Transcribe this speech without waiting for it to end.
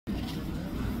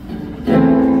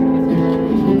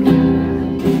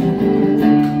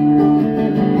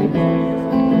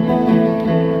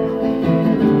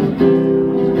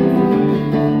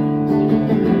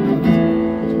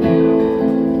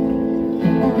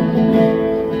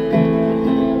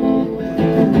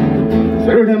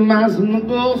miles from the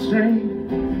Gulf Stream,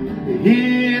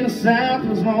 here in the South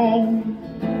was home.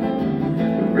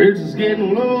 The bridge is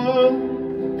getting lower,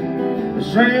 the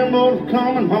shrimp boat are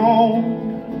coming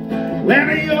home. Well,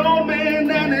 the old man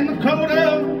down in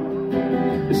Dakota,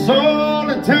 it's all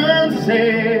that turns his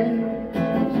head.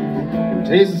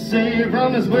 Tastes the sea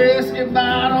from his whiskey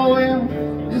bottle, well,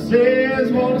 this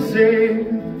is what it said.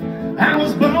 I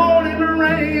was born in the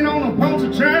rain on a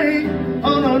poultry train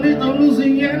underneath the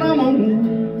Louisiana moon.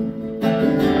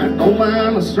 I don't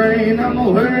mind the strain, I'm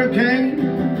no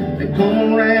hurricane, they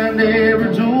come around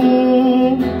every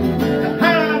June. The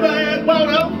high black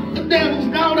water, the devil's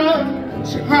daughter,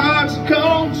 she hot, she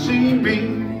cold, she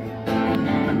mean.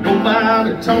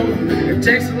 Nobody told her it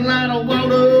takes a lot of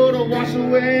water to wash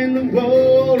away the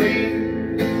rolling.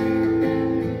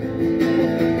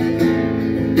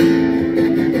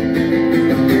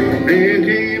 Man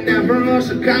came down from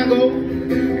Chicago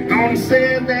and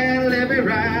said that levee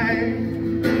right.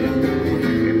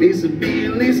 It needs to be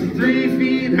at least 3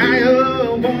 feet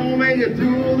higher, won't make it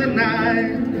through the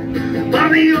night. But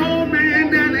the old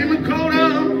man down in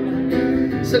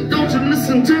Dakota said, don't you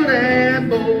listen to that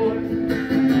boy.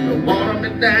 Water me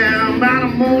down by the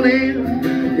morning,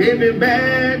 hit me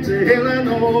back to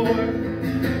Illinois.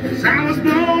 'Cause I was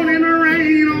born in the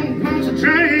rain on a poultry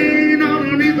train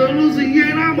underneath the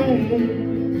Louisiana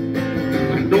moon.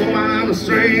 I don't mind the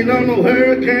strain on no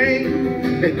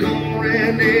hurricane, they come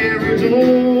around every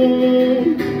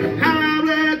June. The high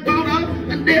black water,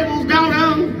 the devil's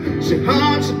daughter, she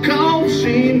hot, she cold,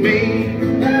 she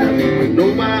mean. But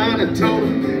nobody told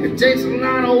her it takes a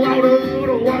lot of water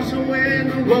to wash away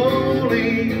the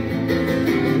rolling.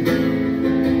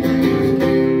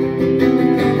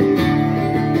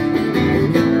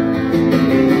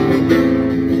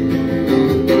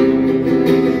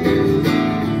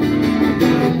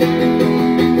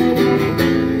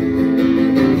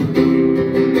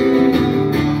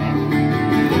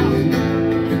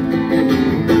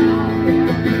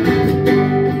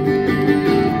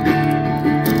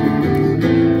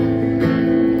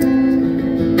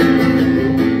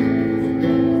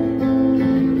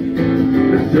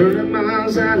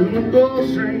 Out in the Gulf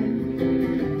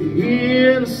Stream,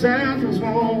 here in the South was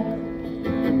warm.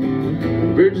 The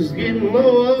bridge is getting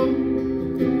lower,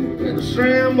 and the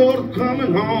shrimp boat are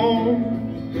coming home.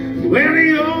 Well, the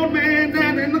old man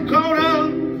down in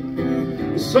Dakota,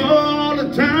 he saw the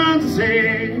times his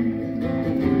head,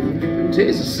 and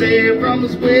tasted said from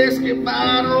his whiskey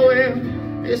bottle, well,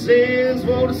 this is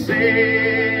what it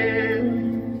said.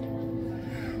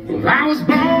 Well, I was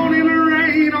born in the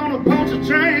rain on a poultry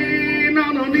train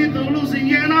underneath the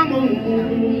Louisiana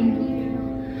moon.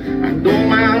 I don't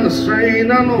mind the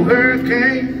strain, I'm no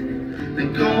hurricane, they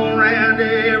go around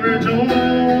every June.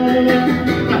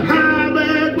 The high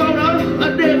black water,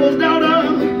 a devil's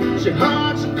daughter, she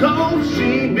hot, she cold,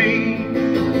 she mean.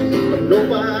 But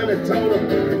nobody told her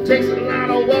it takes a lot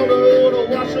of water to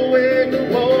wash away the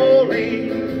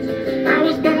rolling. I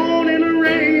was born in the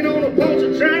rain on a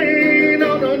poultry train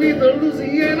underneath the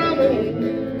Louisiana moon.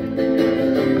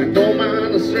 Don't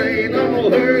mind the strain on no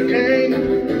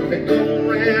hurricane, they go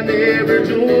around every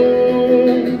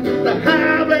June. The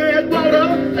high black water,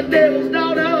 a devil's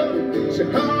daughter, she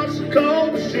hot, she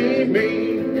cold, she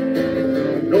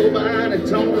mean. Nobody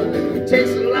told her it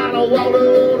takes a lot of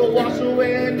water to wash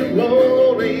away the road.